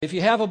If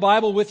you have a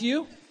Bible with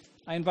you,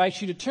 I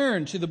invite you to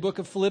turn to the book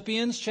of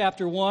Philippians,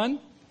 chapter 1.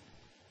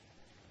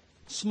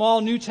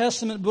 Small New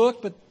Testament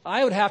book, but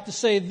I would have to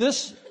say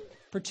this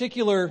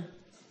particular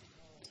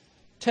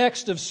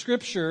text of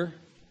Scripture,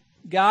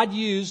 God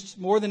used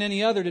more than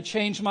any other to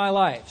change my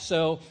life.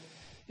 So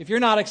if you're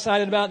not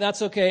excited about it,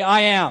 that's okay. I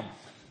am.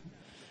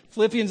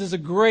 Philippians is a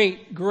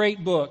great,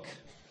 great book.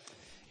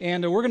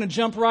 And we're going to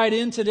jump right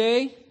in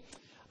today.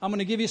 I'm going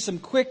to give you some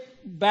quick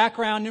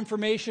background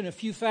information, a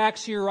few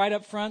facts here right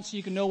up front so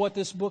you can know what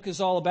this book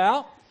is all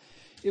about.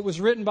 It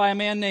was written by a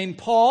man named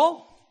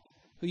Paul,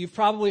 who you've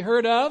probably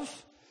heard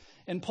of.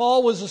 And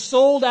Paul was a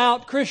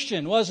sold-out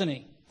Christian, wasn't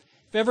he?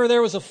 If ever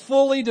there was a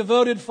fully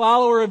devoted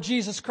follower of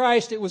Jesus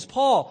Christ, it was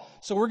Paul.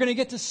 So we're going to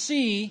get to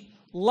see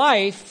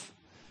life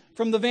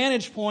from the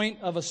vantage point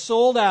of a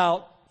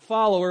sold-out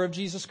follower of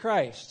Jesus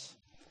Christ.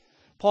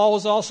 Paul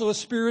was also a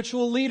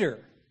spiritual leader.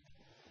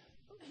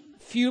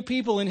 Few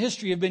people in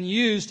history have been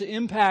used to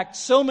impact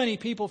so many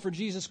people for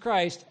Jesus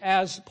Christ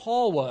as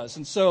Paul was.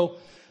 And so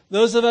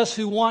those of us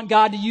who want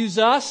God to use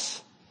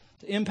us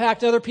to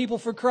impact other people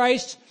for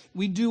Christ,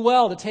 we do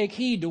well to take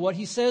heed to what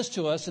he says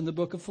to us in the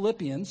book of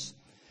Philippians.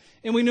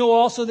 And we know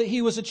also that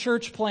he was a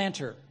church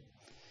planter.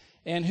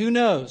 And who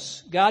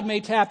knows, God may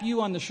tap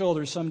you on the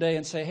shoulder someday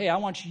and say, hey, I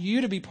want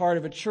you to be part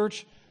of a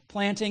church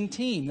planting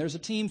team. There's a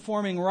team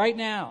forming right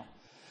now.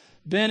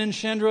 Ben and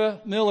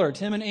Shendra Miller,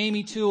 Tim and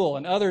Amy Toole,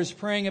 and others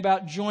praying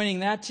about joining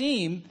that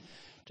team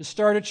to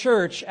start a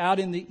church out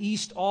in the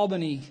East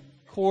Albany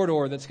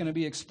corridor that's going to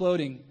be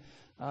exploding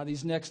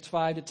these next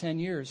 5 to 10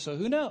 years. So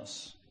who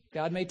knows?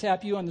 God may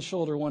tap you on the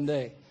shoulder one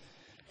day,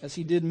 as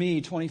he did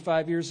me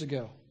 25 years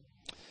ago.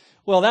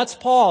 Well, that's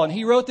Paul, and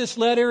he wrote this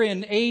letter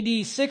in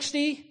AD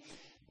 60,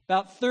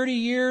 about 30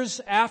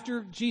 years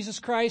after Jesus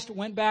Christ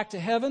went back to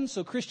heaven.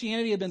 So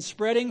Christianity had been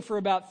spreading for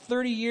about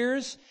 30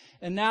 years,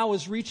 and now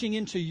was reaching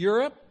into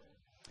Europe.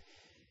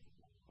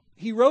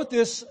 He wrote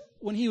this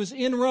when he was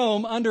in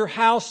Rome under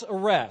house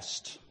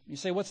arrest. You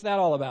say, what's that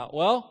all about?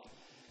 Well,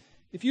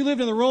 if you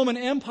lived in the Roman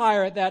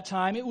Empire at that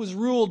time, it was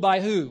ruled by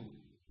who?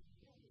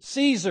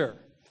 Caesar.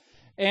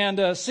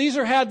 And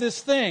Caesar had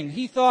this thing.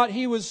 He thought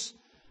he was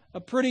a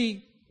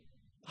pretty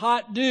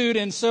hot dude,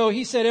 and so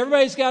he said,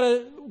 everybody's got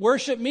to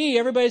worship me.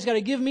 Everybody's got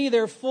to give me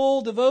their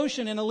full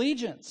devotion and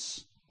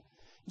allegiance.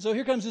 And so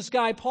here comes this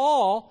guy,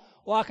 Paul,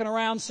 walking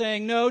around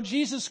saying, no,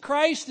 Jesus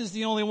Christ is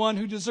the only one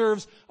who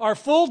deserves our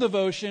full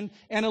devotion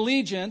and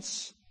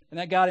allegiance. And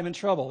that got him in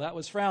trouble. That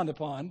was frowned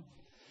upon.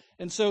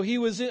 And so he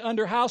was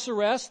under house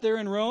arrest there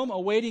in Rome,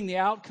 awaiting the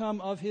outcome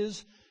of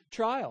his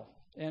trial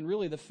and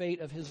really the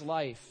fate of his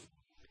life.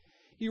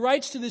 He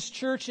writes to this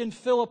church in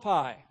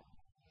Philippi.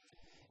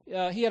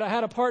 He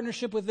had a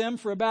partnership with them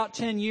for about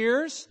 10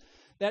 years.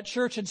 That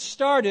church had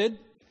started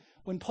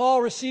when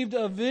Paul received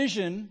a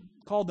vision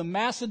called the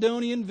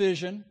Macedonian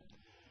vision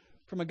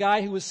from a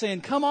guy who was saying,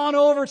 come on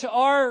over to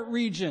our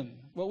region,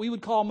 what we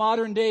would call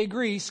modern-day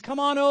Greece. Come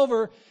on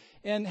over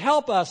and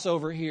help us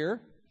over here.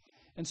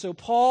 And so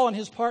Paul and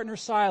his partner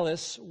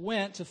Silas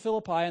went to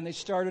Philippi and they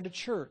started a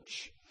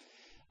church.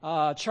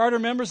 Charter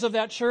members of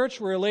that church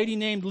were a lady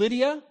named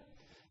Lydia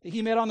that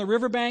he met on the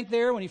riverbank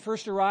there when he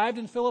first arrived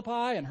in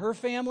Philippi, and her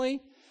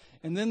family.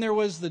 And then there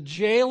was the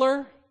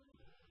jailer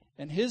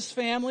and his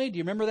family. Do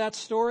you remember that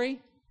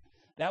story?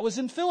 That was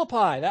in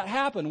Philippi. That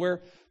happened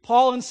where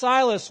Paul and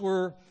Silas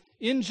were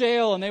in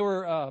jail, and they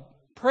were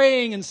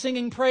praying and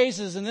singing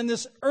praises, and then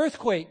this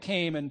earthquake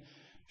came and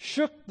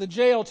shook the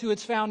jail to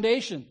its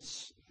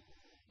foundations.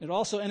 It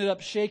also ended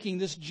up shaking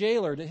this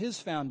jailer to his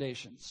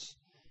foundations.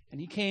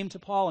 And he came to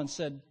Paul and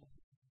said,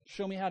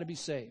 show me how to be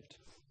saved,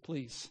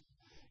 please.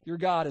 Your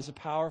God is a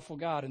powerful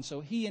God. And so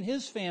he and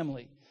his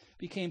family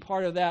became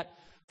part of that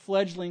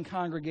fledgling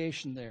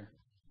congregation there.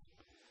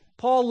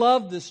 Paul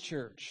loved this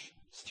church.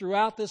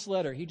 Throughout this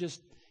letter,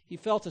 he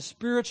felt a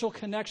spiritual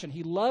connection.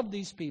 He loved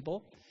these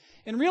people.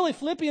 And really,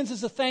 Philippians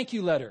is a thank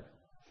you letter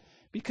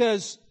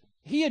because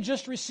he had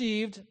just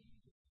received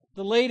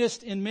the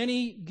latest in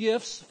many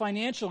gifts,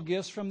 financial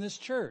gifts from this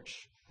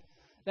church.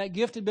 That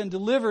gift had been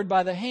delivered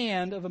by the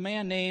hand of a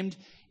man named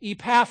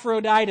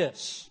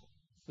Epaphroditus.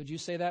 Would you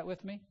say that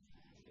with me?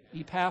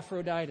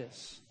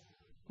 Epaphroditus.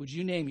 Would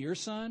you name your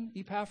son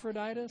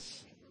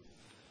Epaphroditus?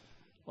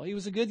 Well, he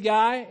was a good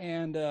guy,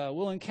 and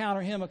we'll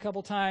encounter him a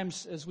couple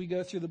times as we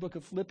go through the book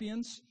of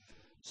Philippians.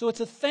 So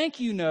it's a thank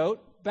you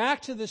note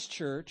back to this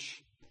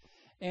church.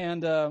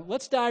 And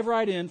let's dive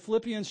right in.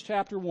 Philippians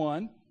chapter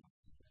 1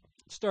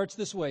 starts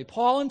this way.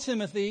 Paul and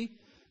Timothy,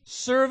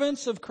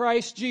 servants of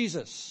Christ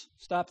Jesus.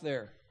 Stop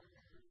there.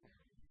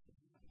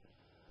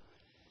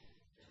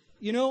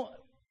 You know,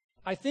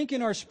 I think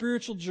in our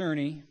spiritual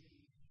journey,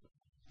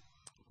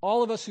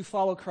 all of us who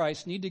follow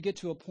Christ need to get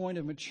to a point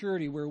of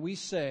maturity where we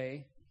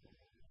say,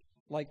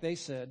 like they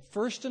said,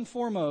 first and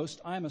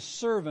foremost, I'm a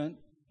servant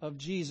of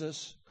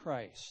Jesus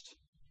Christ.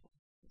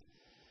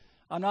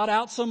 I'm not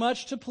out so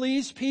much to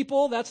please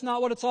people. That's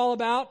not what it's all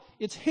about.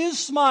 It's His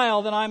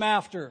smile that I'm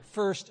after,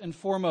 first and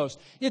foremost.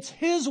 It's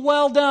His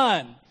well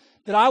done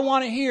that I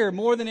want to hear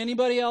more than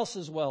anybody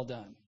else's well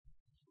done.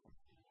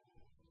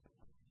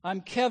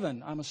 I'm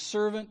Kevin. I'm a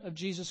servant of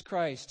Jesus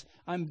Christ.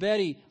 I'm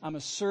Betty. I'm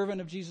a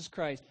servant of Jesus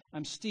Christ.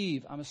 I'm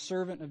Steve. I'm a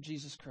servant of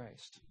Jesus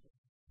Christ.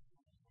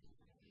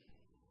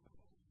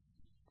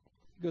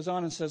 He goes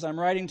on and says, I'm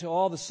writing to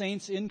all the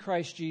saints in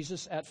Christ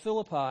Jesus at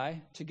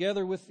Philippi,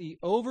 together with the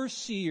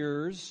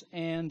overseers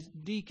and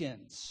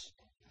deacons.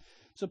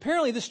 So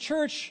apparently this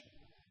church,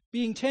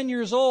 being 10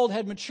 years old,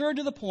 had matured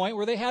to the point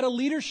where they had a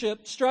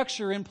leadership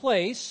structure in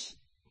place.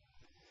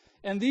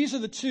 And these are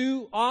the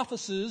two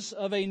offices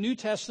of a New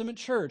Testament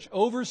church: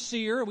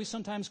 overseer, we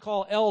sometimes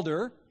call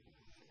elder,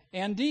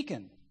 and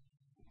deacon.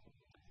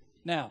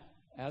 Now,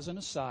 as an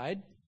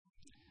aside,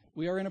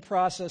 we are in a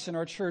process in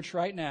our church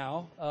right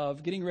now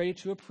of getting ready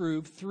to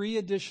approve 3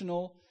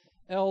 additional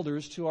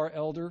elders to our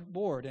elder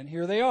board. And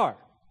here they are.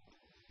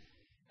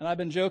 And I've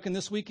been joking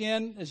this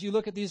weekend, as you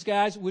look at these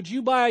guys, would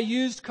you buy a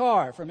used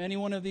car from any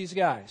one of these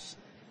guys?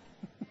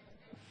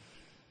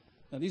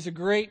 Now, these are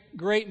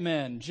great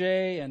men,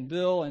 Jay and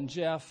Bill and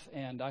Jeff,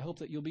 and I hope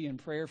that you'll be in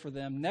prayer for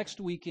them. Next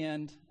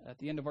weekend, at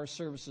the end of our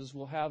services,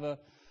 we'll have a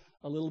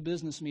little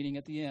business meeting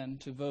at the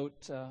end to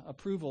vote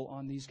approval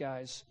on these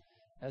guys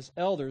as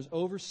elders,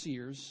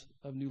 overseers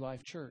of New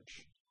Life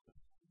Church.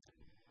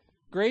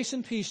 Grace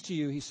and peace to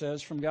you, he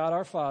says, from God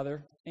our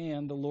Father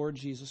and the Lord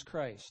Jesus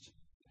Christ.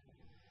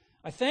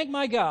 I thank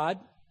my God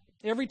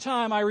every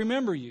time I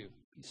remember you,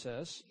 he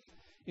says.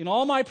 In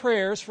all my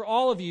prayers for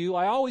all of you,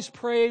 I always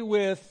pray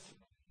with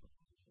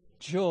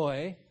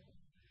joy.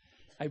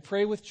 I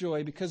pray with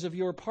joy because of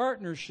your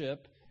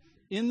partnership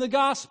in the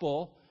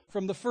gospel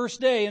from the first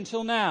day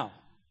until now.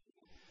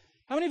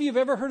 How many of you have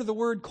ever heard of the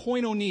word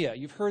koinonia?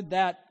 You've heard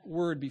that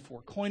word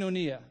before,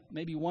 koinonia.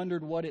 Maybe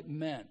wondered what it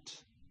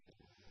meant.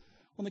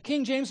 Well, in the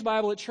King James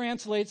Bible, it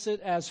translates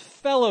it as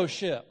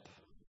fellowship.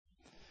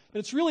 But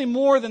it's really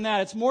more than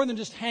that. It's more than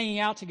just hanging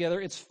out together.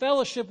 It's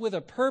fellowship with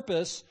a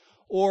purpose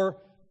or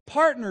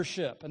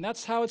partnership. And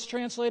that's how it's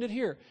translated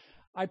here.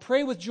 I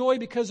pray with joy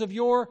because of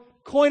your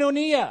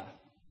koinonia,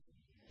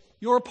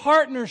 your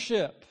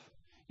partnership,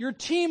 your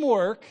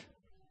teamwork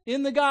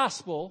in the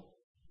gospel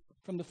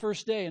from the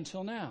first day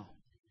until now.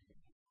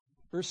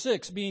 Verse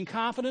 6, being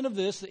confident of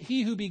this, that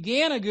he who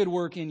began a good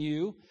work in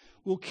you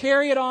will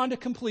carry it on to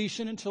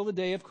completion until the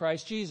day of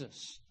Christ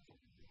Jesus.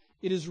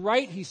 It is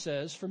right, he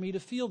says, for me to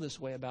feel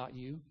this way about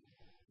you,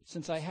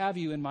 since I have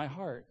you in my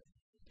heart.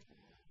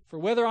 For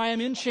whether I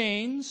am in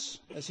chains,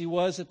 as he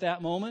was at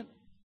that moment,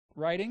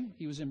 writing,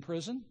 he was in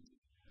prison,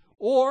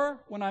 or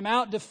when I'm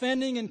out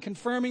defending and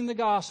confirming the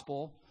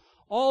gospel,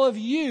 all of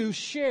you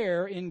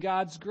share in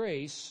God's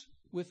grace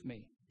with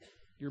me.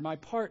 You're my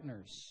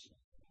partners.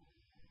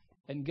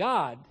 And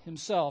God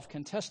himself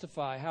can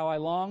testify how I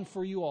long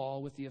for you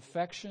all with the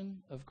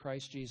affection of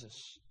Christ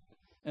Jesus.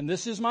 And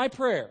this is my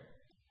prayer.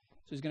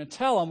 So he's going to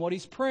tell them what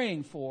he's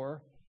praying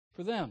for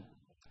them.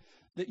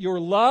 That your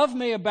love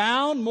may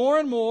abound more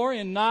and more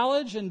in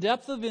knowledge and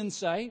depth of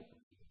insight,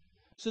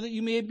 so that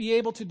you may be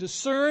able to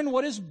discern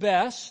what is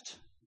best,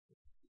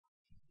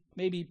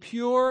 may be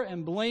pure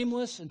and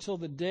blameless until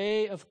the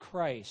day of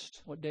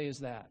Christ. What day is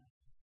that?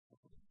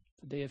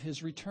 The day of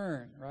his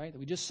return, right? That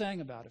we just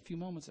sang about a few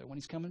moments ago, when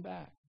he's coming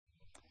back.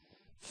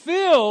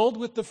 Filled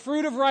with the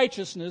fruit of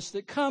righteousness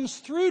that comes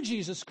through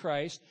Jesus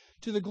Christ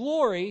to the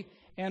glory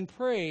and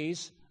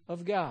praise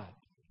of God.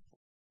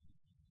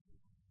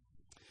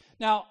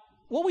 Now,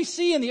 what we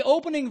see in the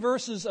opening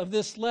verses of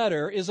this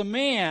letter is a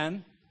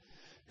man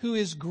who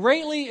is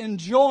greatly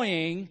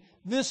enjoying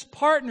this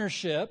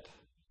partnership,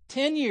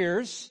 10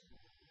 years,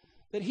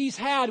 that he's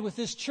had with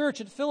this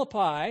church at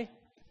Philippi.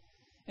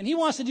 And he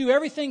wants to do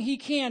everything he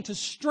can to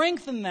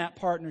strengthen that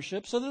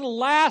partnership so that it'll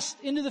last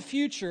into the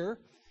future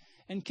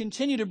and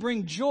continue to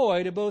bring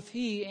joy to both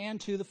he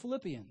and to the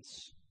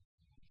Philippians.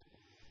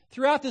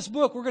 Throughout this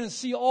book, we're going to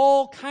see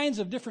all kinds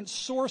of different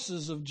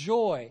sources of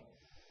joy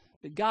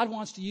that God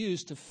wants to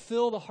use to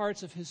fill the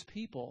hearts of his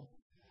people.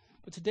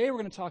 But today we're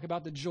going to talk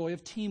about the joy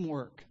of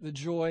teamwork, the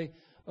joy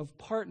of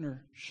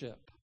partnership.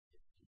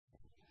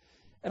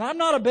 And I'm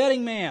not a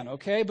betting man,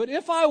 okay? But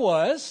if I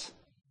was,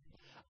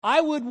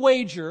 I would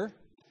wager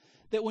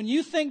that when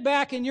you think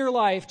back in your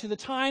life to the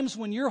times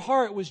when your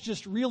heart was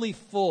just really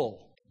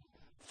full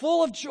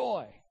of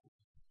joy,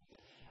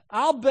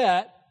 I'll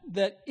bet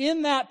that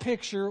in that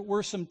picture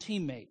were some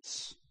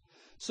teammates,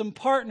 some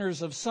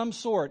partners of some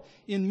sort,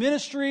 in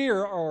ministry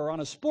or on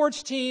a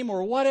sports team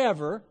or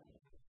whatever.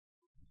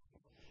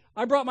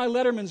 I brought my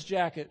Letterman's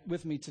jacket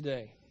with me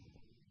today.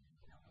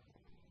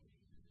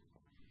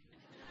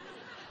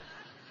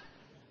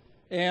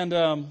 And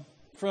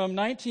from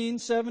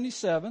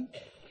 1977.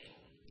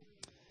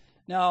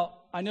 Now,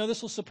 I know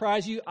this will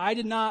surprise you. I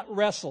did not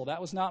wrestle. That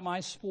was not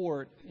my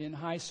sport in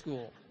high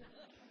school.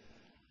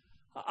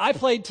 I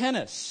played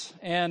tennis,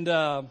 and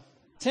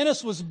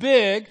tennis was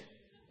big.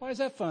 Why is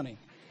that funny?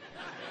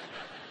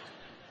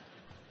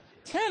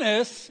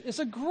 Tennis is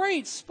a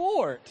great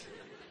sport.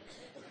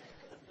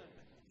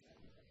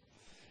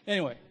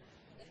 Anyway,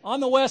 on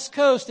the West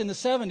Coast in the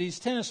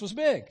 70s, tennis was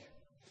big.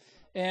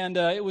 And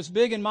it was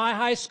big in my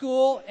high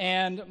school,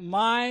 and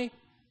I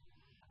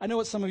know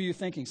what some of you are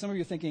thinking. Some of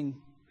you are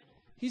thinking,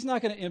 He's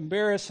not going to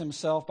embarrass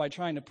himself by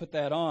trying to put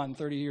that on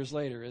 30 years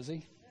later, is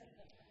he?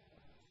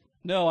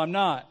 No, I'm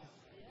not.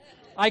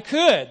 I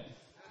could,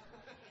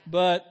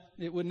 but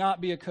it would not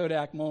be a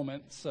Kodak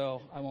moment,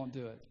 so I won't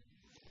do it.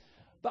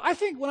 But I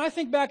think when I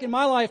think back in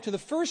my life to the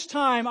first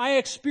time I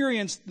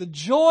experienced the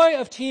joy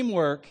of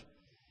teamwork,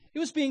 it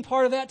was being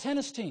part of that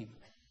tennis team.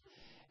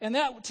 And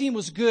that team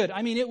was good.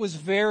 I mean, it was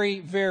very,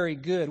 very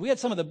good. We had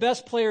some of the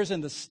best players in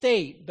the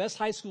state, best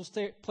high school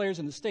players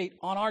in the state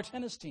on our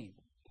tennis team.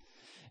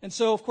 And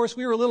so, of course,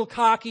 we were a little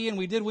cocky, and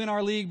we did win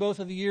our league both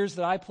of the years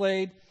that I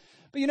played.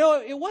 But,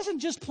 it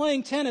wasn't just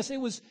playing tennis. It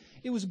was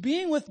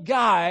being with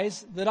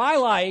guys that I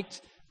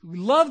liked. We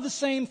loved the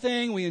same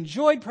thing. We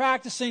enjoyed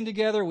practicing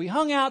together. We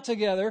hung out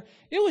together.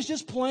 It was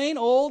just plain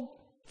old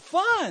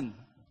fun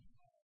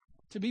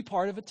to be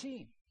part of a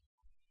team.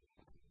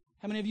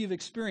 How many of you have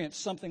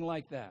experienced something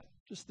like that?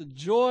 Just the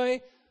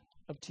joy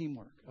of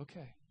teamwork.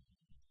 Okay.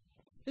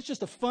 It's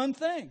just a fun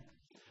thing.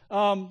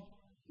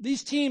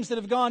 These teams that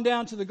have gone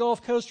down to the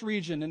Gulf Coast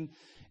region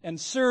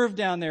and served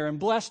down there and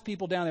blessed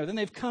people down there, then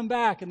they've come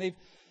back and they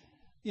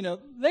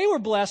were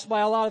blessed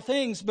by a lot of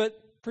things, but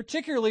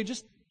particularly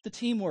just the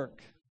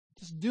teamwork.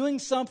 Just doing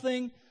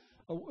something,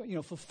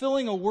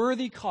 fulfilling a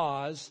worthy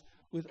cause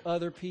with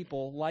other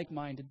people,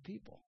 like-minded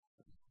people.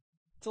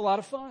 It's a lot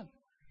of fun.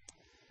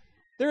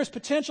 There is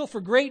potential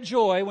for great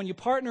joy when you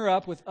partner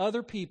up with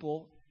other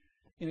people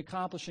in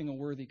accomplishing a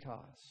worthy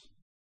cause.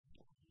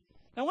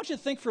 Now, I want you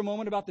to think for a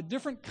moment about the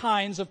different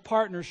kinds of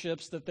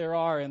partnerships that there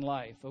are in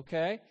life,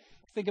 okay?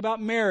 Think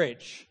about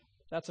marriage.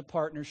 That's a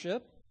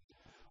partnership.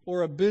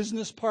 Or a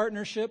business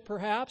partnership,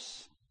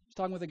 perhaps. I was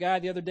talking with a guy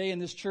the other day in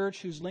this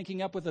church who's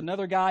linking up with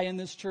another guy in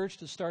this church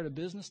to start a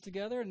business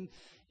together, and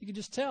you can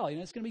just tell,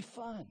 it's going to be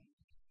fun.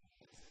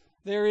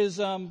 There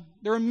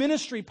are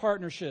ministry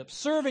partnerships,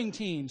 serving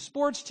teams,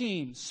 sports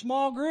teams,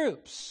 small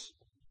groups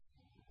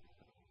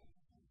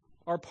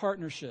are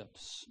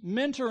partnerships,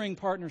 mentoring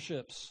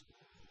partnerships.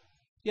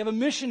 You have a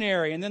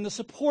missionary, and then the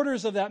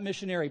supporters of that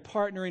missionary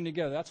partnering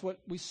together. That's what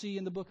we see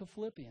in the book of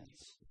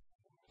Philippians.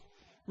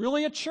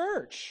 Really, a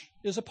church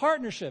is a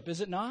partnership,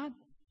 is it not?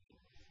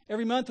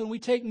 Every month when we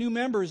take new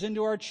members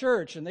into our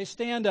church, and they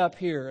stand up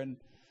here, and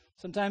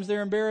sometimes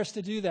they're embarrassed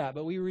to do that,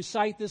 but we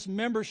recite this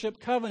membership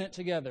covenant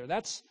together.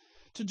 That's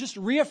to just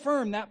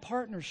reaffirm that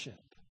partnership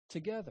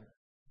together.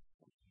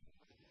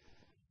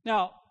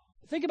 Now,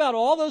 think about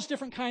all those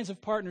different kinds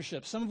of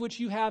partnerships, some of which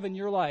you have in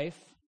your life.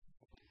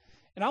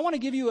 And I want to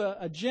give you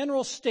a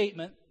general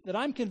statement that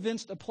I'm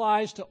convinced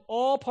applies to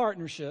all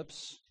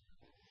partnerships,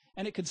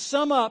 and it could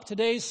sum up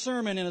today's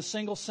sermon in a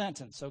single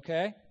sentence,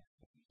 okay?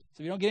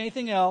 So if you don't get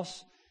anything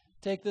else,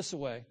 take this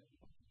away.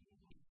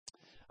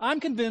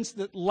 I'm convinced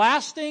that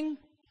lasting,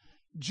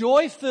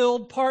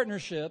 joy-filled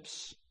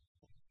partnerships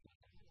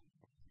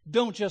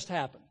don't just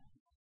happen.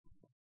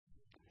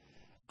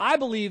 I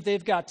believe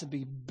they've got to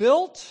be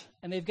built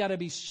and they've got to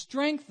be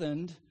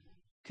strengthened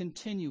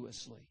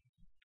continuously.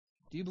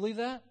 Do you believe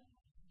that?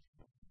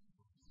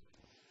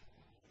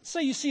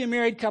 Say you see a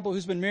married couple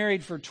who's been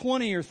married for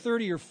 20 or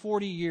 30 or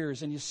 40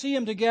 years, and you see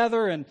them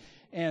together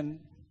and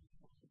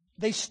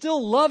they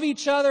still love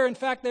each other. In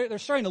fact, they're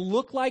starting to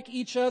look like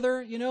each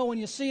other, when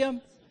you see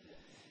them.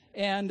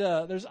 And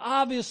there's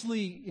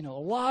obviously, a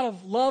lot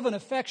of love and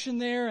affection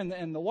there,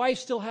 and the wife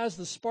still has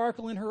the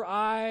sparkle in her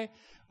eye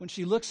when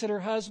she looks at her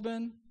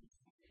husband.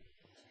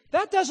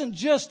 That doesn't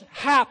just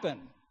happen,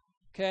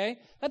 okay?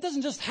 That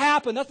doesn't just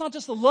happen. That's not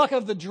just the luck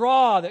of the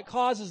draw that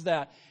causes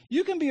that.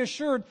 You can be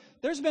assured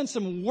there's been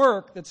some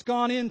work that's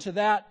gone into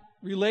that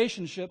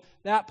relationship,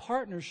 that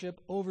partnership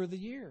over the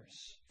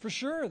years. For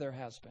sure there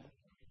has been.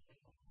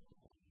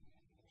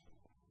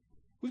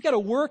 We've got to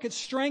work at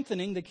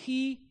strengthening the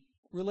key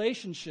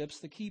relationships,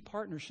 the key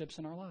partnerships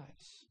in our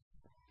lives.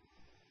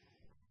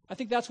 I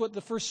think that's what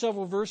the first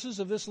several verses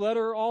of this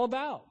letter are all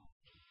about.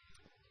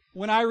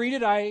 When I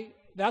read it,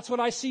 that's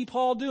what I see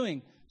Paul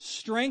doing,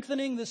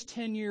 strengthening this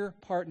 10-year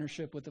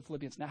partnership with the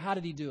Philippians. Now, how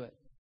did he do it?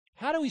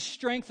 How do we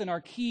strengthen our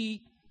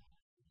key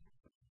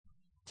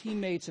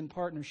teammates and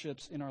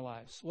partnerships in our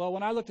lives? Well,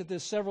 when I looked at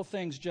this, several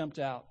things jumped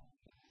out.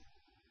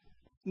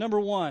 Number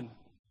one,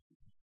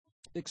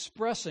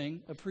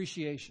 expressing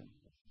appreciation.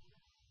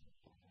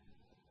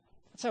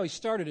 That's how he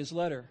started his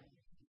letter.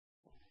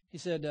 He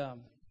said,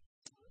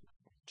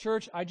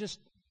 Church, I just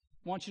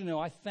want you to know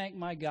I thank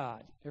my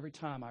God every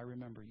time I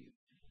remember you.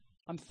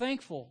 I'm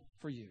thankful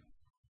for you.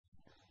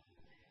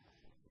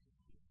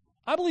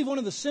 I believe one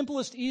of the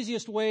simplest,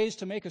 easiest ways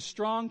to make a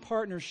strong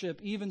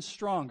partnership even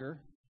stronger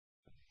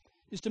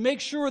is to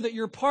make sure that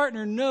your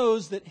partner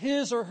knows that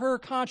his or her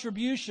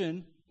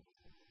contribution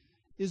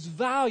is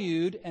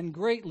valued and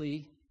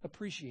greatly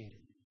appreciated.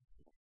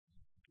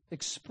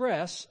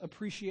 Express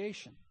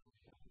appreciation.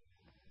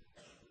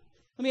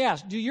 Let me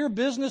ask, do your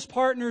business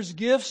partner's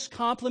gifts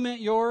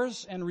complement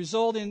yours and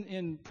result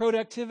in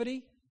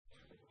productivity?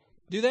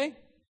 Do they?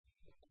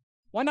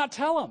 Why not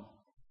tell them?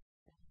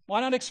 Why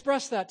not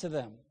express that to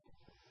them?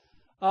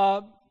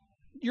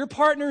 Your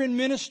partner in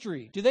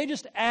ministry, do they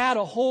just add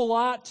a whole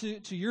lot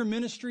to your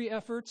ministry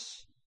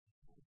efforts?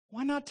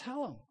 Why not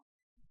tell them?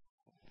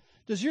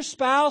 Does your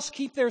spouse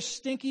keep their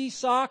stinky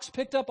socks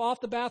picked up off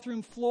the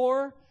bathroom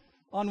floor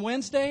on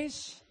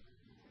Wednesdays?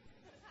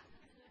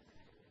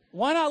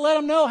 Why not let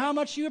them know how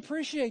much you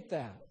appreciate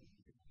that?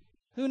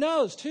 Who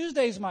knows?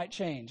 Tuesdays might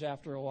change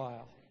after a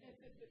while.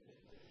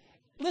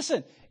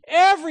 Listen,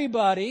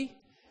 everybody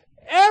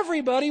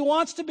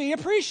wants to be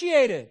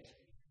appreciated.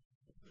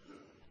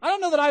 I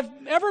don't know that I've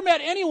ever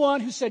met anyone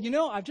who said,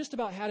 I've just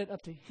about had it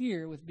up to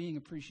here with being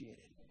appreciated.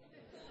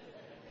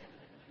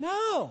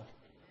 No.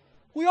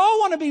 We all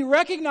want to be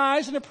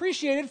recognized and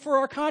appreciated for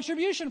our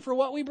contribution, for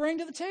what we bring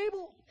to the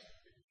table.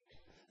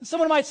 And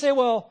someone might say,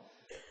 well,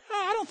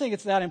 I don't think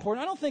it's that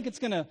important. I don't think it's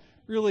going to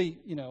really,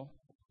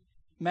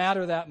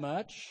 matter that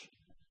much.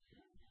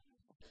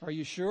 Are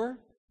you sure?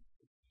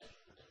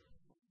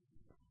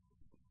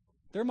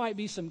 There might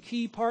be some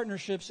key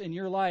partnerships in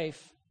your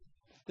life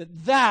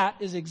that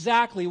is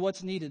exactly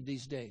what's needed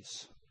these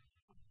days,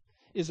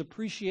 is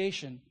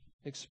appreciation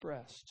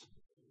expressed.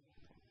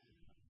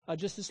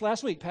 Just this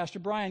last week, Pastor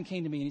Brian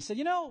came to me and he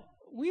said,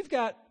 we've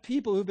got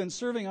people who've been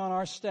serving on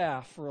our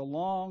staff for a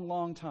long,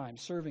 long time,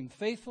 serving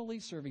faithfully,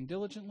 serving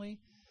diligently. And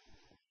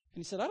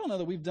he said, I don't know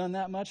that we've done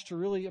that much to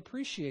really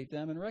appreciate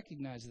them and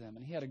recognize them.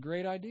 And he had a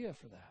great idea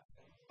for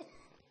that.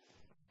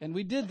 And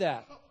we did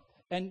that.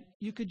 And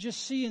you could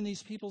just see in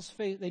these people's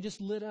face, they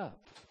just lit up.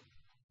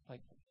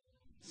 Like,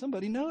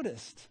 somebody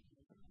noticed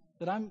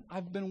that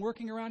I've been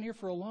working around here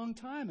for a long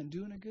time and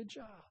doing a good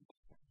job.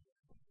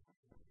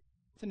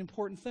 It's an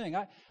important thing.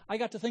 I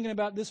got to thinking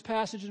about this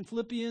passage in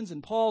Philippians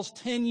and Paul's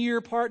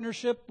 10-year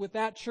partnership with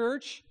that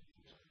church.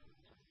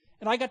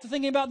 And I got to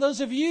thinking about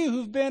those of you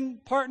who've been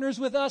partners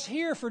with us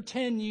here for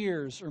 10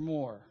 years or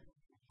more.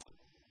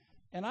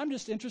 And I'm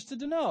just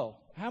interested to know,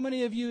 how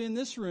many of you in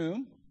this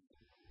room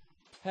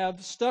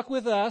have stuck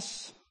with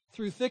us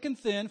through thick and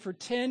thin for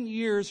 10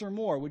 years or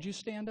more? Would you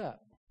stand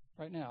up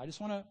right now? I just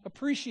want to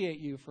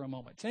appreciate you for a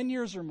moment. 10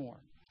 years or more.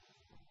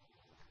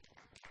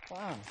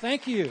 Wow,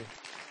 thank you.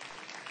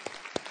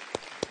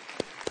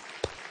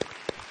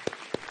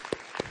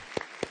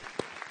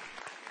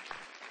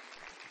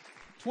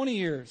 "20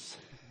 years.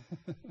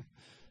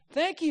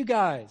 Thank you,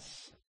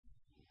 guys.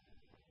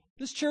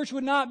 This church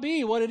would not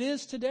be what it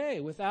is today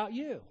without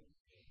you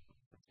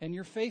and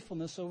your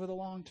faithfulness over the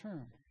long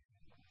term.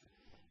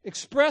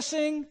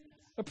 Expressing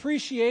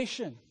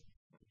appreciation.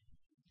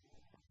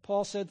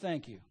 Paul said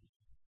thank you.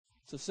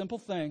 It's a simple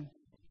thing,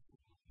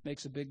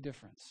 makes a big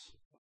difference.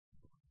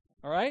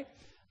 All right?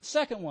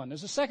 Second one,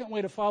 there's a second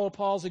way to follow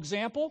Paul's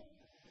example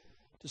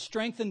to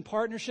strengthen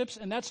partnerships,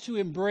 and that's to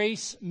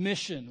embrace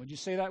mission. Would you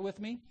say that with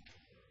me?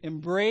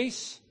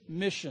 Embrace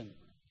mission.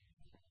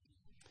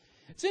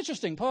 It's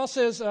interesting. Paul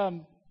says,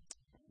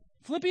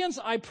 Philippians,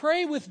 I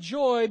pray with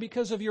joy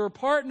because of your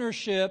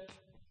partnership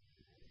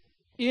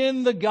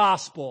in the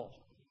gospel.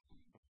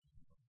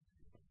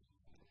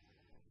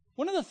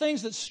 One of the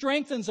things that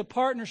strengthens a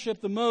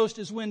partnership the most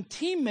is when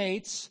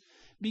teammates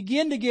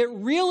begin to get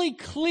really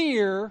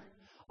clear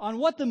on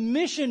what the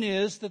mission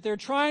is that they're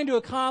trying to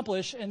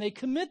accomplish, and they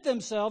commit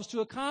themselves to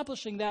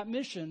accomplishing that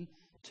mission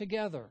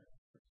together.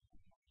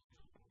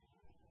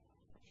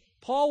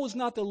 Paul was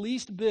not the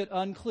least bit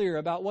unclear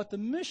about what the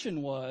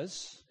mission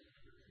was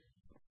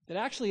that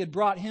actually had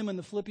brought him and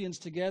the Philippians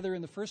together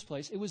in the first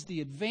place. It was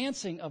the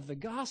advancing of the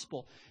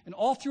gospel. And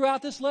all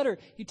throughout this letter,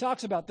 he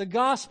talks about the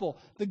gospel,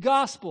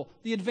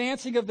 the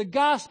advancing of the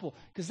gospel,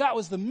 because that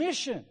was the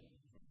mission.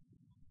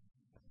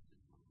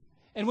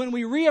 And when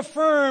we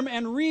reaffirm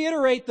and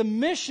reiterate the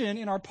mission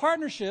in our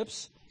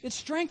partnerships, it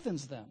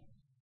strengthens them.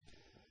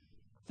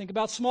 Think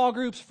about small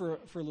groups for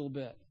a little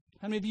bit.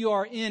 How many of you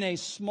are in a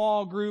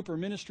small group or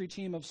ministry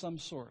team of some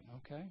sort?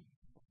 Okay.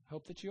 I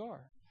hope that you are.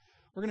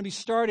 We're going to be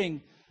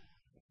starting,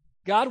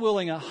 God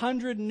willing,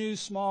 100 new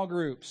small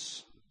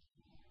groups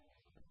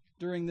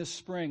during this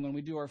spring when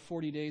we do our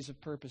 40 Days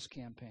of Purpose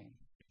campaign.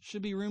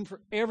 Should be room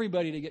for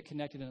everybody to get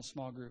connected in a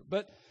small group.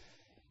 But,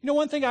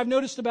 one thing I've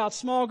noticed about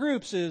small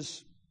groups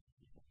is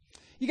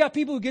you got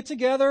people who get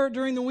together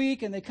during the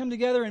week and they come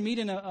together and meet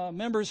in a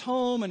member's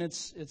home, and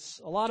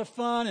it's a lot of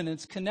fun, and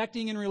it's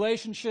connecting in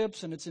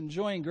relationships, and it's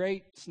enjoying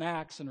great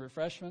snacks and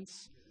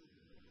refreshments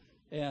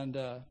and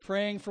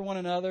praying for one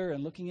another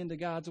and looking into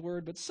God's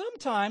Word. But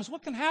sometimes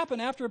what can happen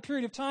after a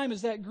period of time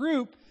is that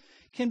group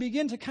can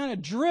begin to kind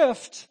of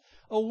drift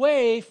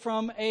away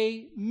from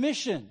a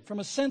mission, from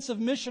a sense of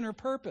mission or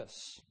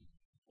purpose.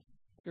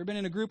 You ever been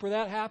in a group where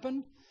that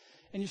happened?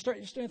 And you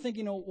start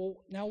thinking,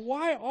 well, now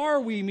why are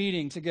we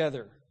meeting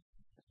together?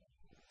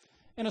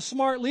 And a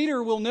smart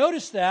leader will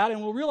notice that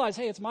and will realize,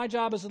 hey, it's my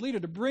job as a leader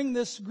to bring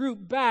this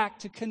group back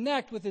to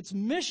connect with its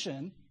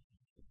mission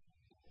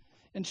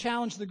and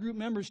challenge the group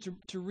members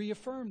to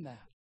reaffirm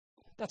that.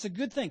 That's a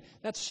good thing.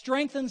 That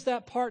strengthens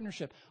that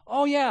partnership.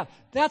 Oh yeah,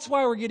 that's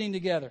why we're getting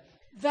together.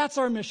 That's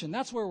our mission.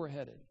 That's where we're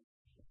headed.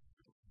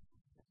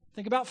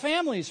 Think about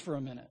families for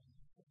a minute.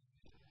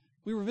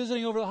 We were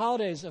visiting over the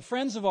holidays,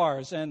 friends of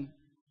ours, and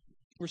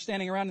we're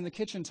standing around in the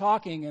kitchen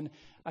talking, and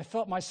I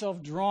felt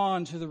myself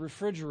drawn to the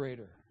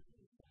refrigerator.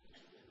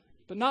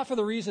 But not for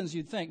the reasons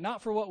you'd think,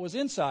 not for what was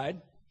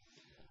inside.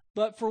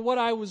 but for what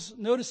I was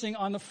noticing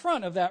on the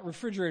front of that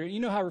refrigerator. You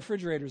know how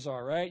refrigerators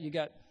are, right? You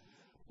got,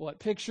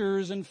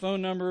 pictures and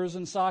phone numbers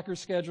and soccer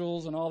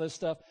schedules and all this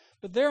stuff.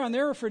 But there on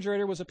their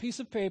refrigerator was a piece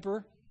of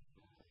paper,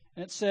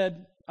 and it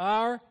said,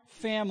 "Our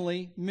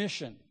family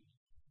mission."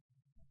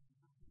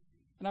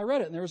 And I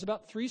read it, and there was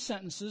about 3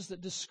 sentences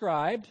that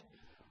described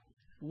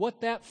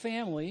what that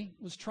family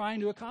was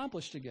trying to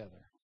accomplish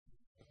together.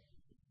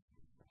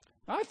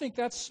 I think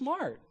that's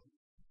smart.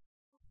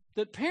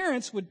 That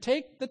parents would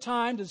take the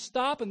time to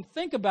stop and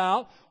think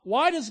about,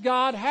 why does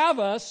God have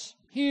us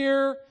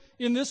here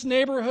in this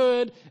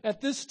neighborhood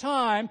at this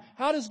time?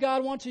 How does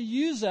God want to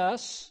use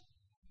us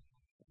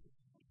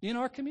in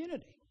our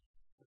community?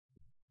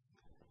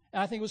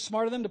 And I think it was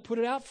smart of them to put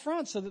it out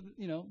front so that,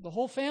 the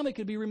whole family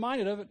could be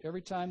reminded of it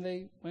every time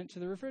they went to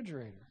the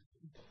refrigerator.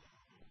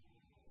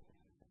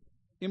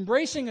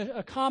 Embracing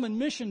a common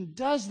mission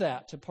does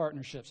that to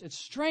partnerships. It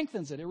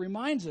strengthens it. It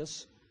reminds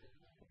us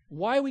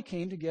why we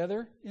came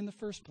together in the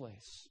first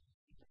place.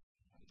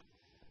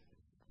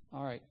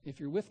 All right, if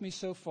you're with me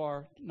so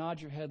far,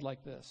 nod your head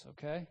like this,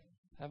 okay?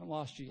 Haven't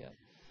lost you yet.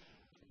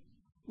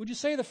 Would you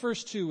say the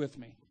first 2 with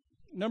me?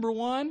 Number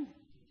 1,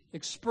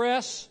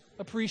 express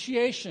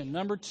appreciation.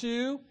 Number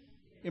 2,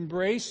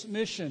 embrace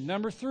mission.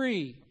 Number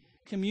 3,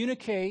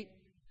 communicate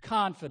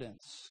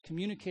confidence.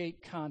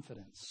 Communicate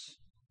confidence.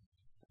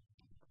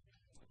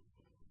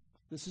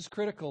 This is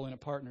critical in a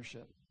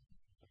partnership.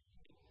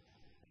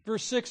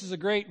 Verse 6 is a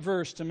great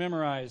verse to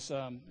memorize.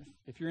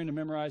 If you're into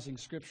memorizing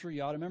Scripture,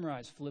 you ought to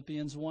memorize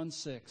Philippians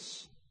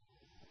 1:6,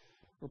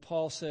 where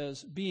Paul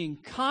says, "Being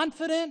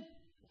confident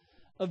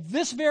of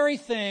this very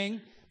thing,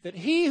 that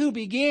he who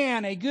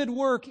began a good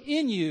work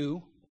in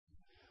you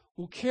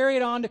will carry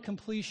it on to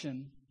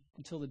completion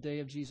until the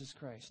day of Jesus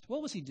Christ."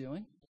 What was he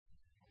doing?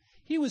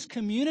 He was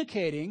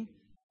communicating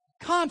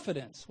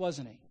confidence,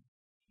 wasn't he?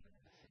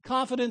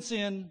 Confidence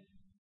in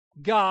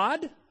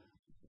God,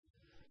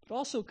 but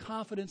also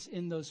confidence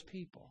in those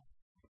people.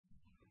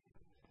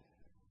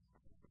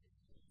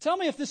 Tell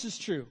me if this is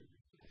true.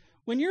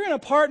 When you're in a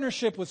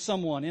partnership with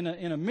someone, in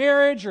a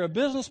marriage or a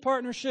business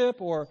partnership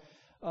or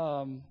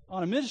on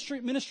a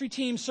ministry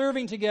team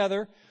serving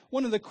together,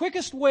 one of the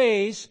quickest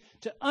ways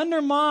to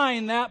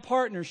undermine that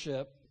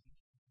partnership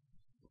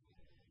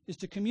is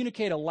to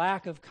communicate a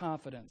lack of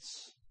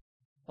confidence,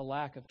 a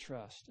lack of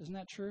trust. Isn't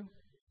that true?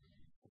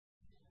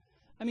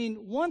 I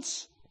mean,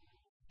 once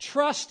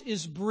trust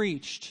is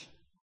breached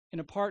in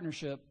a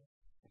partnership,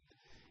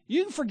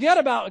 you can forget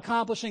about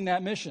accomplishing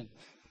that mission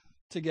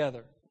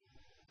together.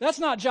 That's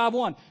not job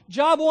 1.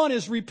 Job 1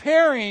 is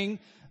repairing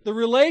the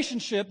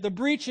relationship, the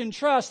breach in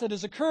trust that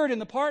has occurred in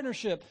the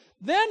partnership.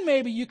 Then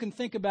maybe you can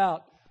think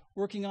about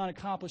working on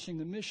accomplishing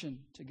the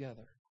mission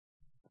together.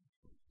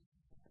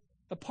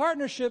 A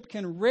partnership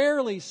can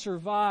rarely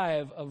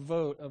survive a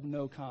vote of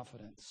no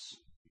confidence.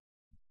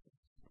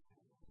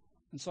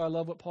 And so I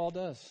love what Paul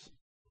does.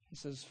 He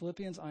says,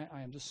 Philippians, I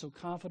am just so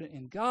confident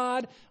in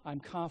God. I'm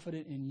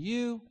confident in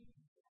you.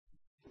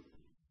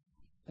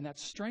 And that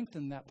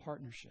strengthened that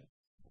partnership.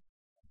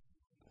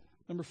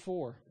 Number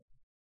 4.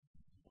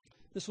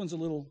 This one's a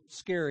little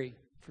scary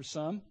for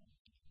some.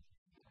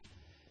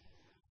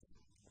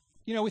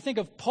 We think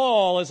of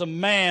Paul as a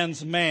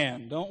man's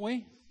man, don't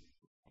we?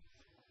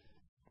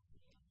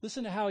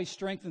 Listen to how he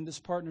strengthened this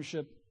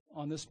partnership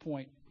on this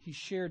point. He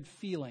shared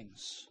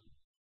feelings.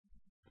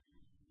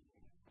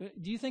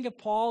 Do you think of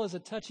Paul as a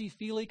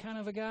touchy-feely kind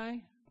of a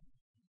guy?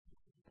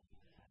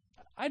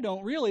 I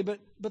don't really, but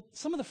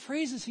some of the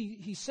phrases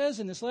he says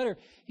in this letter,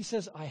 he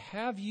says, "I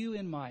have you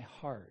in my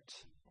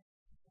heart."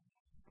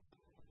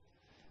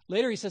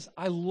 Later he says,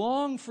 "I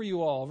long for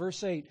you all."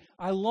 Verse 8,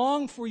 "I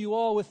long for you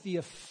all with the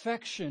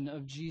affection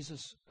of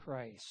Jesus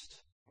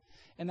Christ."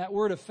 And that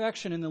word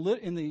affection in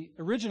the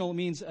original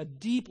means a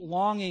deep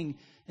longing,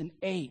 an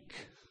ache.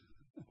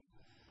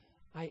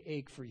 I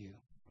ache for you.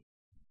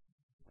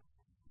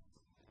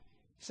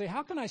 You say,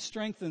 how can I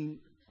strengthen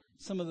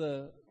some of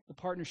the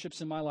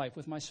partnerships in my life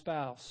with my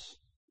spouse,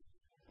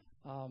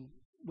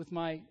 with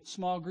my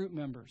small group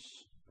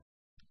members?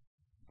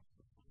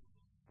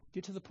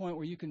 Get to the point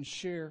where you can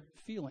share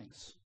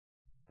feelings.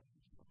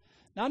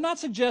 Now, I'm not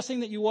suggesting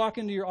that you walk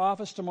into your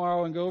office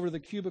tomorrow and go over to the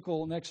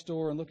cubicle next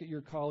door and look at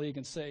your colleague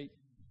and say,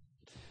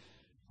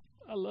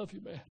 "I love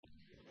you, man."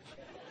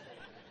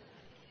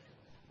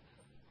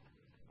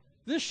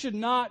 This should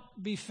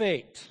not be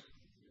faked,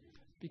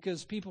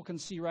 because people can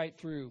see right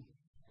through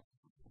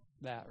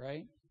that,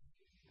 right?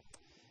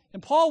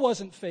 And Paul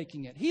wasn't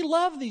faking it. He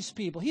loved these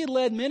people. He had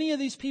led many of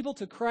these people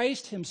to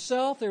Christ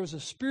himself. There was a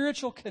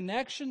spiritual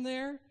connection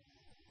there. And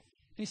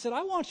he said,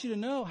 "I want you to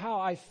know how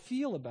I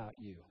feel about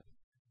you.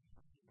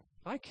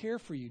 I care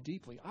for you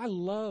deeply. I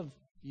love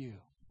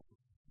you."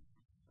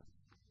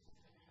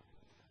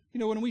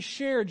 When we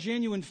share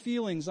genuine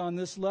feelings on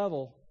this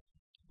level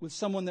with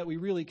someone that we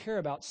really care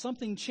about,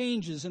 something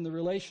changes in the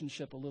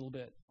relationship a little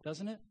bit,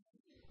 doesn't it?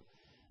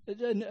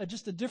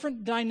 Just a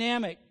different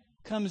dynamic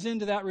comes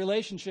into that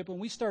relationship when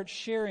we start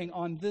sharing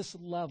on this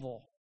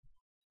level.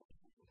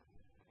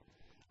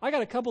 I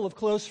got a couple of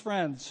close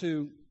friends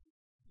who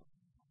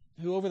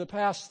who over the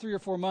past 3 or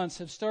 4 months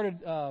have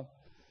started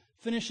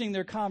finishing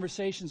their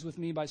conversations with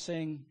me by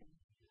saying,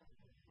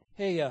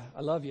 "Hey, I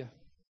love you."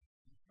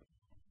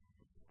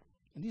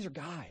 And these are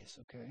guys,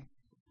 okay?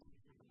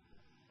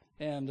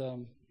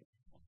 And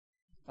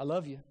I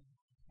love you.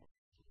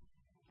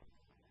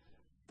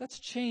 That's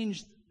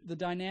changed the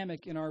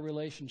dynamic in our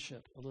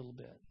relationship a little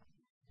bit.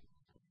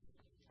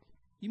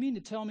 You mean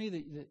to tell me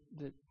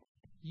that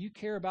you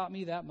care about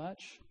me that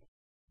much?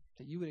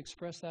 That you would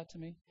express that to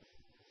me?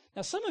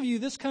 Now, some of you,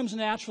 this comes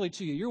naturally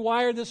to you. You're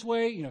wired this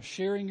way,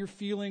 sharing your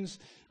feelings,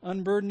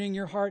 unburdening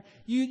your heart.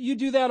 You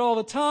do that all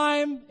the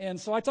time, and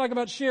so I talk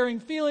about sharing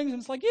feelings, and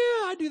it's like, yeah,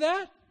 I do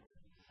that.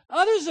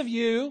 Others of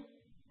you,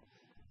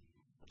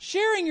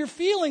 sharing your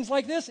feelings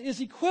like this is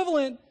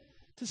equivalent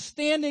to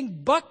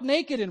standing buck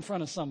naked in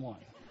front of someone.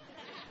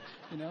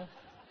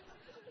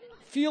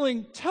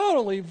 Feeling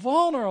totally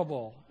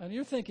vulnerable. And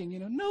you're thinking,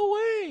 no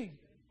way.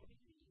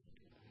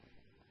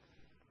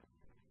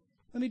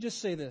 Let me just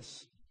say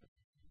this.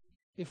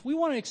 If we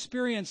want to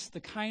experience the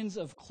kinds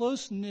of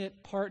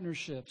close-knit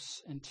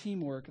partnerships and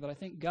teamwork that I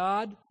think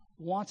God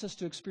wants us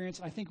to experience,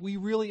 I think we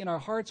really in our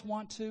hearts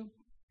want to,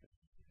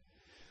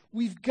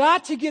 we've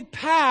got to get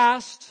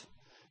past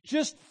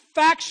just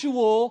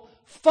factual,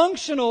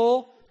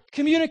 functional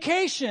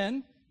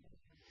communication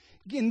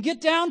and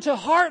get down to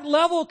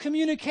heart-level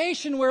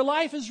communication where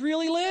life is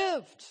really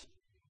lived.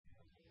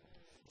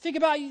 Think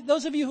about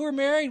those of you who are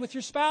married with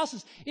your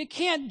spouses. It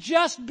can't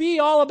just be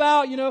all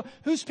about,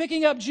 who's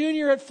picking up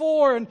Junior at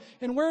 4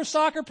 and where's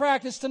soccer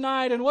practice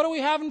tonight and what are we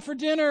having for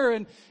dinner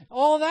and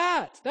all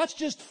that. That's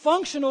just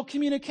functional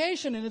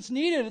communication, and it's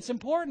needed, it's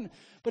important,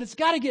 but it's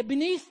got to get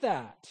beneath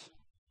that.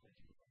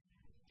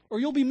 Or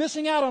you'll be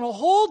missing out on a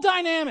whole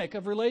dynamic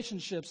of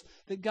relationships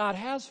that God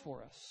has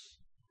for us.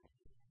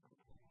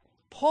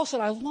 Paul said,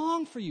 I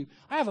long for you.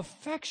 I have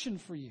affection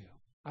for you.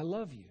 I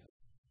love you.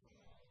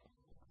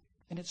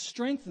 And it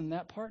strengthened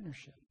that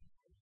partnership.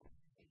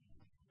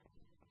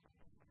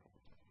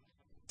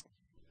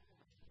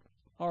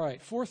 All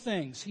right, 4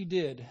 things he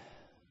did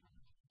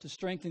to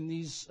strengthen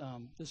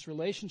this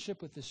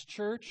relationship with this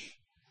church.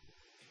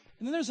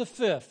 And then there's a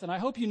 5th, and I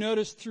hope you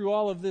noticed through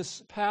all of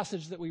this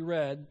passage that we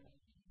read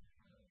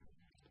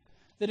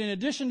that in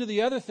addition to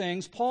the other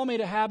things, Paul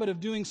made a habit of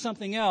doing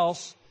something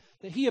else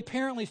that he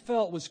apparently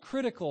felt was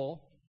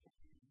critical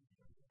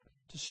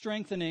to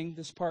strengthening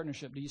this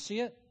partnership. Do you see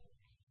it?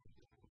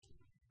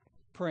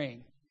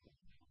 Praying.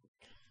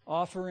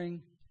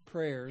 Offering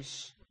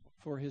prayers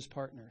for his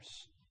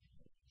partners.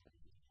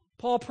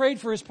 Paul prayed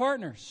for his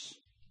partners.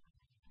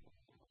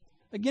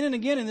 Again and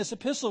again in this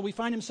epistle, we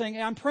find him saying,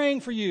 I'm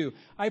praying for you.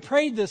 I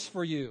prayed this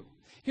for you.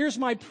 Here's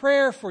my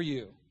prayer for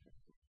you.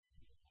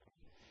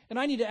 And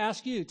I need to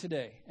ask you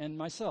today, and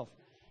myself,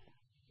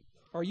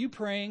 are you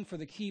praying for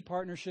the key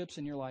partnerships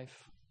in your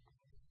life?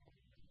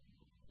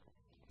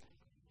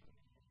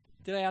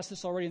 Did I ask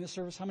this already in this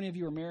service? How many of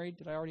you are married?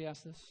 Did I already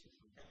ask this?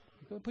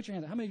 Go put your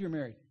hand up. How many of you are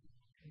married?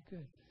 Okay,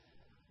 good.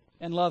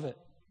 And love it?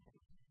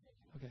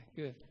 Okay,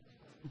 good.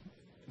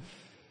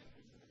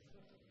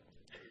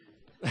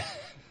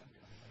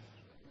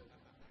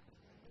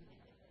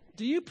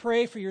 Do you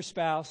pray for your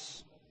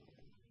spouse?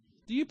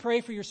 Do you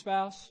pray for your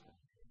spouse?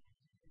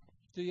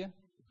 Do you?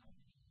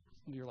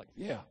 Some of you are like,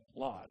 yeah, a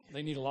lot.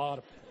 They need a lot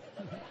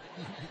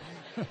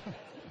of...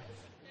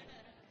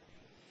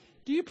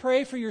 Do you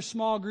pray for your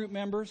small group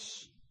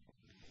members?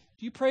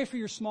 Do you pray for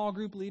your small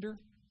group leader?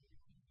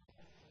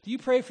 Do you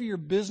pray for your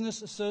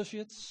business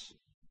associates?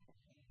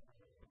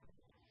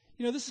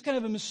 This is kind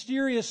of a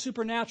mysterious,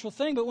 supernatural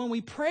thing, but when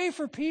we pray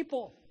for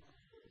people,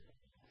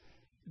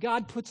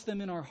 God puts them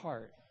in our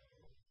heart.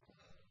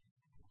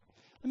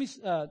 Let me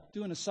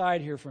do an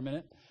aside here for a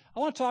minute. I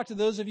want to talk to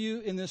those of you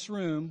in this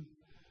room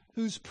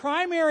whose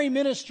primary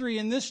ministry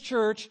in this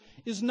church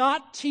is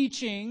not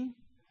teaching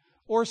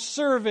or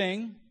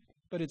serving,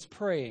 but it's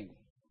praying.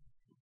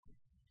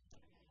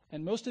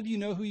 And most of you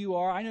know who you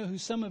are. I know who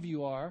some of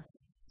you are.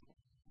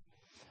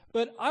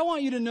 But I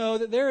want you to know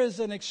that there is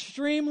an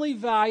extremely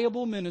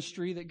valuable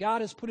ministry that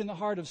God has put in the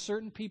heart of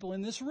certain people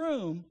in this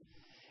room,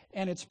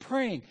 and it's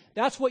praying.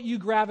 That's what you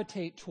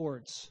gravitate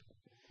towards.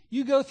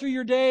 You go through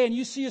your day and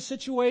you see a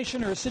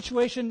situation or a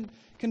situation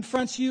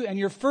confronts you, and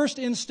your first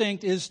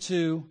instinct is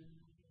to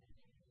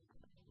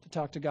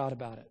talk to God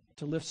about it,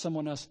 to lift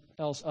someone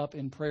else up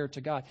in prayer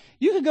to God.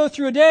 You could go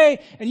through a day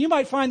and you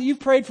might find that you've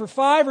prayed for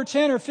 5 or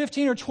 10 or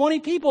 15 or 20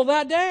 people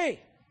that day.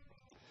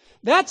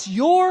 That's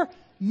your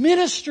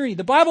ministry.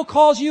 The Bible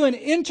calls you an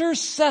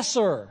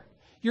intercessor.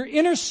 You're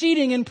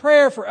interceding in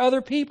prayer for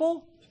other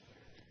people.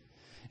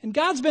 And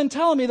God's been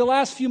telling me the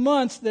last few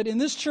months that in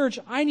this church,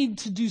 I need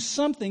to do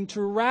something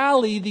to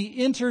rally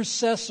the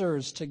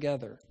intercessors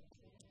together.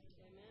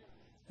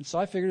 And so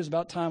I figured it was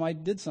about time I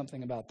did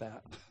something about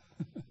that.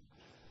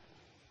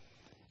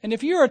 And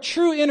if you're a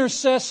true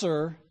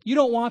intercessor, you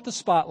don't want the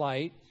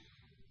spotlight.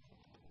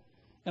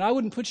 And I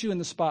wouldn't put you in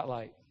the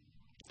spotlight.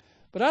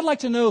 But I'd like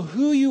to know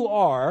who you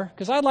are,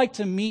 because I'd like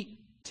to meet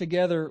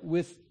together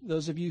with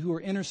those of you who are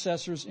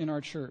intercessors in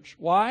our church.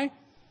 Why?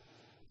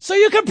 So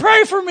you can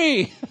pray for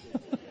me.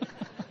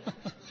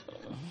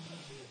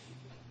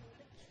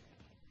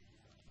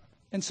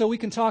 And so we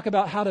can talk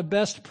about how to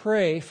best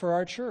pray for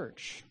our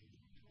church.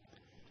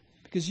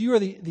 Because you are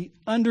the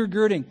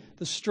undergirding,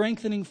 the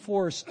strengthening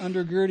force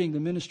undergirding the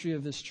ministry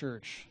of this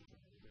church.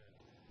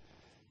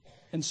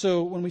 And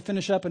so when we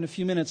finish up in a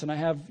few minutes and I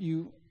have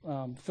you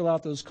fill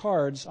out those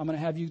cards, I'm going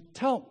to have you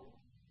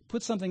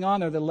put something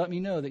on there that'll let me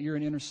know that you're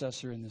an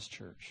intercessor in this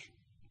church.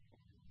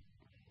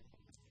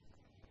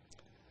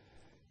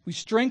 We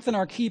strengthen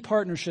our key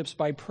partnerships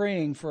by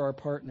praying for our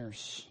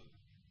partners.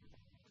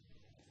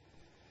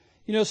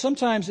 You know,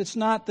 sometimes it's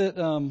not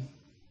that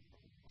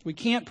we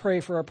can't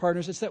pray for our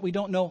partners, it's that we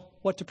don't know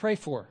what to pray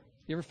for.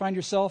 You ever find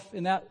yourself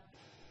in that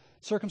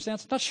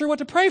circumstance? Not sure what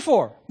to pray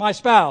for, my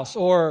spouse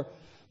or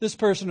this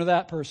person or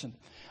that person.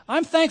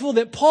 I'm thankful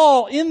that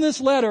Paul, in this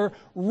letter,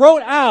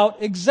 wrote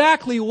out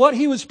exactly what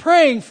he was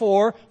praying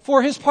for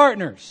his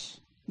partners.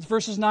 It's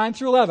verses 9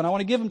 through 11. I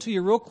want to give them to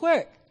you real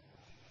quick.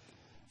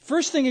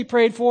 First thing he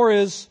prayed for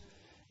is,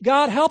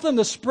 God, help them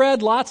to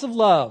spread lots of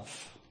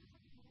love.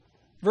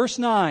 Verse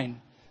 9,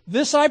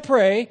 this I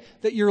pray,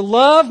 that your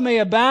love may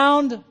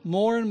abound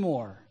more and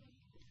more.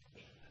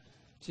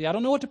 See, I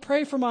don't know what to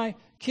pray for my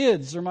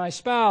kids or my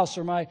spouse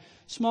or my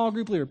small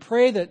group leader.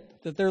 Pray that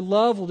their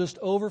love will just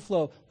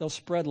overflow. They'll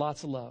spread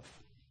lots of love.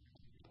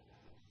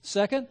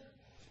 Second,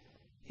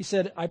 he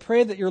said, I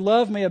pray that your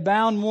love may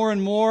abound more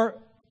and more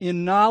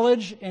in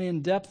knowledge and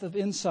in depth of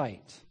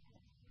insight.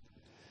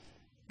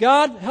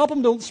 God, help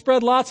them to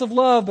spread lots of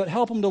love, but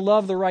help them to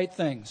love the right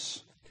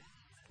things.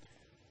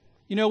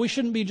 You know, we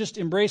shouldn't be just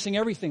embracing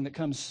everything that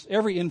comes,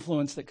 every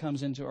influence that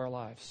comes into our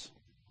lives.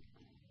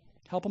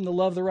 Help them to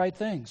love the right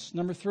things.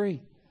 Number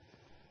 3,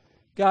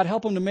 God,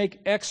 help them to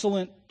make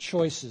excellent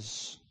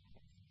choices.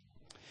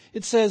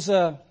 It says,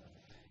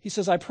 he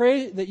says, I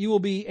pray that you will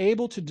be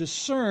able to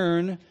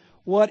discern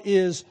what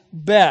is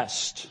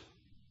best.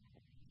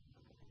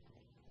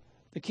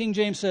 The King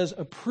James says,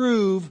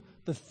 approve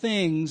the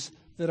things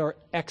that are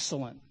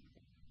excellent.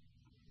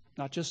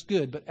 Not just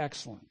good, but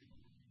excellent.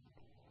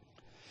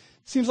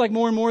 It seems like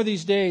more and more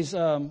these days,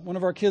 one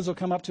of our kids will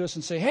come up to us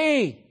and say,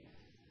 hey,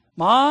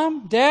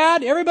 Mom,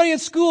 Dad, everybody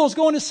at school is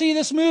going to see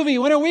this movie.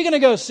 When are we going to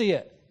go see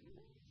it?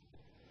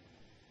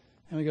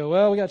 And we go,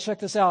 well, we got to check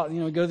this out.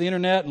 You know, go to the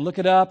internet and look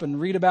it up and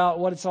read about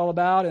what it's all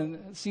about. And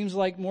it seems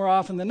like more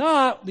often than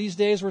not, these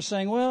days we're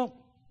saying, well,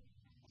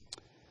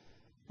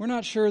 we're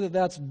not sure that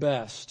that's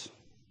best.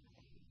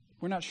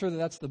 We're not sure that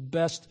that's the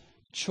best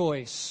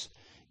choice,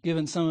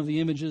 given some of the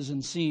images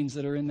and scenes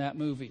that are in that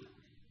movie.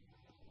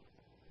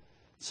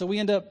 So we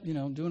end up,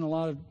 doing a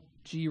lot of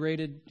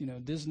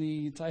G-rated,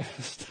 Disney type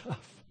of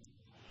stuff.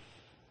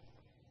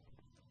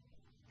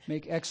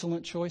 Make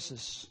excellent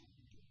choices.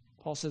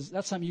 Paul says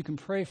that's something you can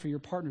pray for your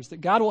partners, that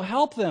God will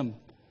help them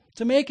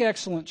to make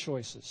excellent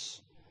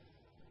choices.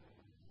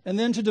 And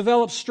then to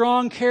develop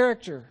strong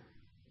character,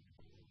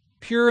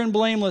 pure and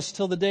blameless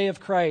till the day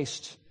of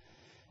Christ,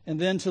 and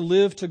then to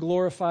live to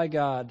glorify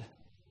God,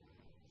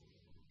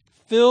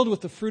 filled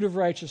with the fruit of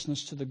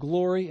righteousness to the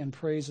glory and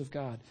praise of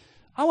God.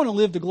 I want to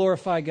live to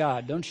glorify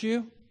God, don't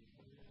you?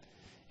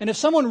 And if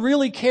someone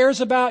really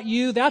cares about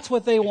you, that's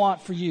what they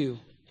want for you.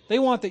 They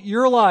want that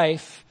your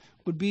life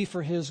would be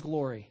for His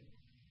glory.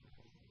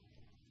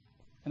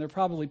 And they're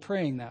probably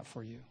praying that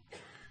for you.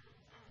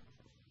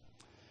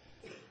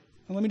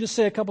 And let me just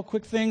say a couple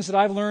quick things that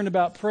I've learned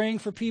about praying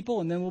for people,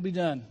 and then we'll be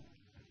done.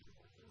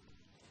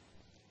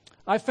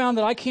 I found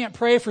that I can't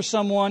pray for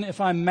someone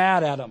if I'm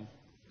mad at them.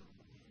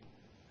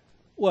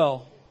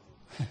 Well,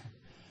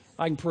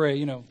 I can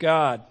pray,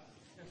 God,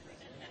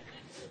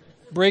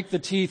 break the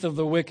teeth of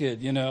the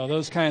wicked,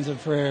 those kinds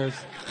of prayers.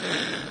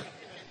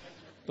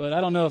 But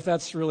I don't know if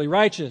that's really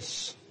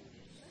righteous.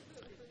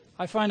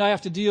 I find I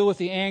have to deal with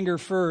the anger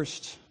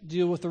first,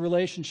 deal with the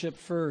relationship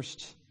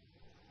first,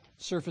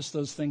 surface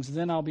those things,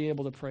 then I'll be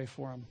able to pray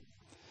for them.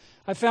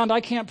 I found I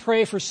can't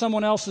pray for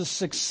someone else's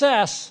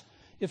success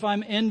if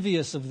I'm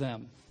envious of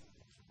them.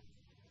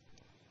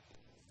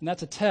 And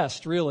that's a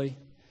test, really.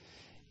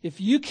 If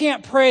you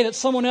can't pray that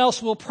someone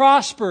else will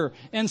prosper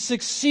and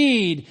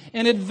succeed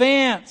and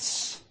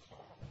advance,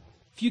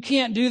 if you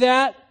can't do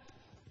that,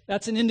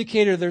 that's an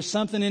indicator there's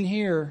something in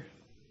here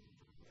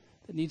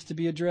that needs to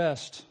be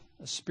addressed.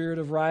 A spirit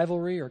of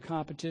rivalry or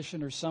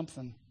competition or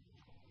something.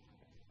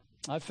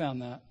 I've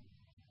found that.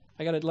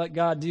 I got to let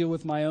God deal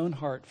with my own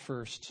heart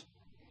first.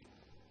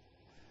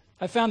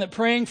 I found that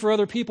praying for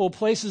other people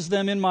places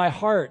them in my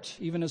heart,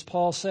 even as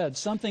Paul said.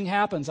 Something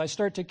happens. I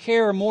start to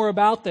care more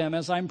about them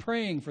as I'm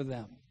praying for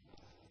them.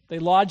 They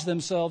lodge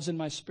themselves in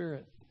my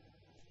spirit.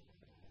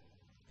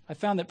 I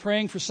found that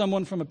praying for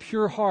someone from a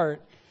pure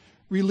heart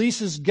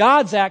releases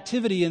God's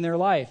activity in their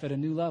life at a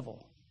new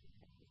level.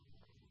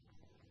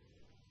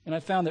 And I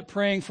found that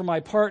praying for my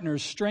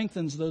partners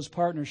strengthens those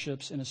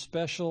partnerships in a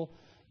special,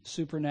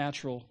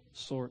 supernatural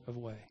sort of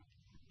way.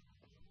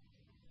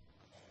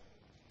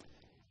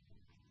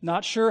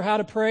 Not sure how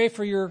to pray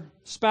for your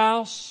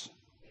spouse,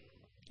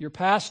 your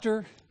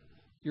pastor,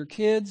 your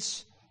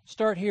kids?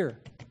 Start here.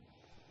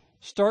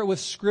 Start with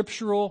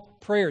scriptural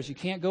prayers. You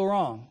can't go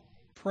wrong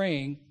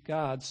praying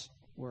God's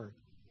Word.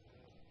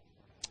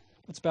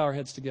 Let's bow our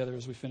heads together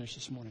as we finish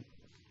this morning.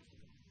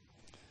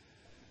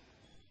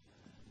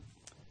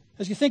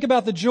 As you think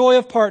about the joy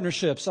of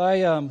partnerships,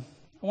 I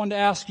wanted to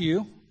ask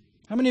you,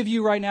 how many of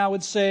you right now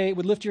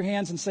would lift your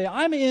hands and say,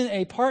 I'm in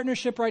a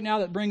partnership right now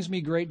that brings me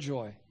great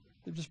joy.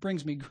 It just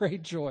brings me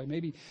great joy.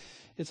 Maybe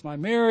it's my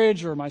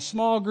marriage or my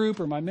small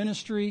group or my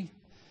ministry.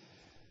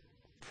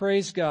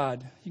 Praise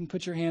God. You can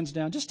put your hands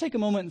down. Just take a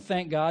moment and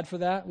thank God for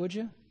that, would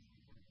you?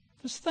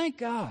 Just thank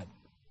God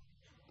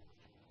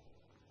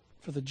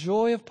for the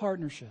joy of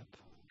partnership,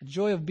 the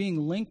joy of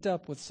being linked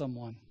up with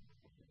someone.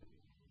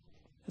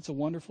 It's a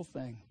wonderful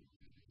thing.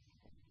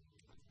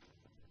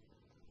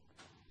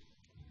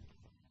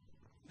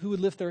 Who would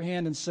lift their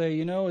hand and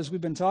say, as we've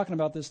been talking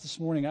about this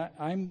morning,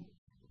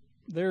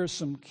 there are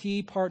some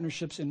key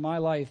partnerships in my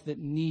life that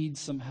need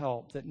some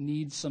help, that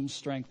need some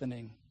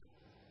strengthening.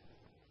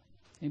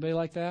 Anybody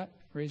like that?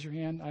 Raise your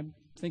hand. I'm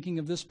thinking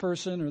of this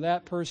person or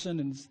that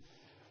person. And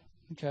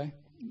okay,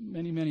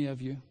 many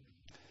of you.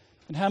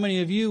 And how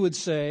many of you would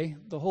say,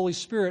 the Holy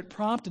Spirit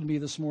prompted me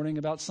this morning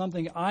about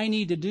something I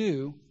need to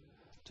do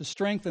to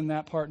strengthen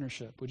that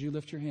partnership? Would you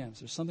lift your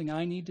hands? There's something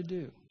I need to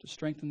do to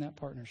strengthen that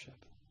partnership.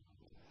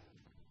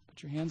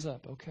 Put your hands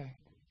up. Okay.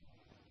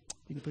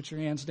 You can put your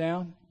hands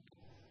down.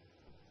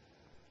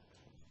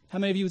 How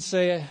many of you would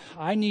say,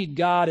 I need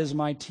God as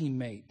my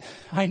teammate?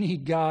 I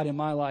need God in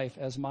my life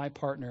as my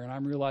partner, and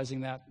I'm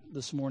realizing that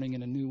this morning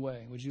in a new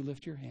way. Would you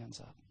lift your hands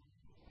up?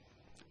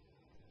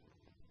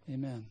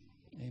 Amen.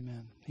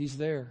 Amen. He's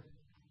there.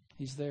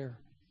 He's there.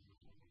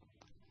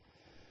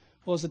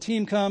 Well, as the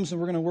team comes and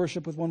we're going to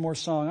worship with one more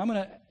song, I'm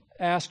going to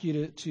ask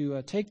you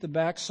to take the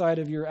back side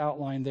of your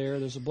outline there.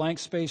 There's a blank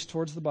space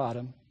towards the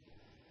bottom.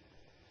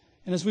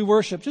 And as we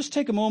worship, just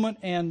take a moment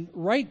and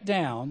write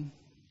down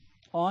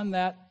on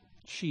that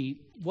sheet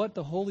what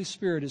the Holy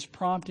Spirit is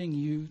prompting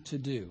you to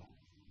do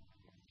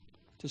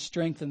to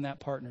strengthen that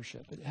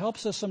partnership. It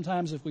helps us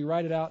sometimes if we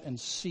write it out and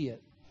see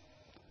it,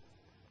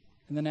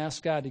 and then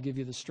ask God to give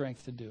you the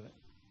strength to do it.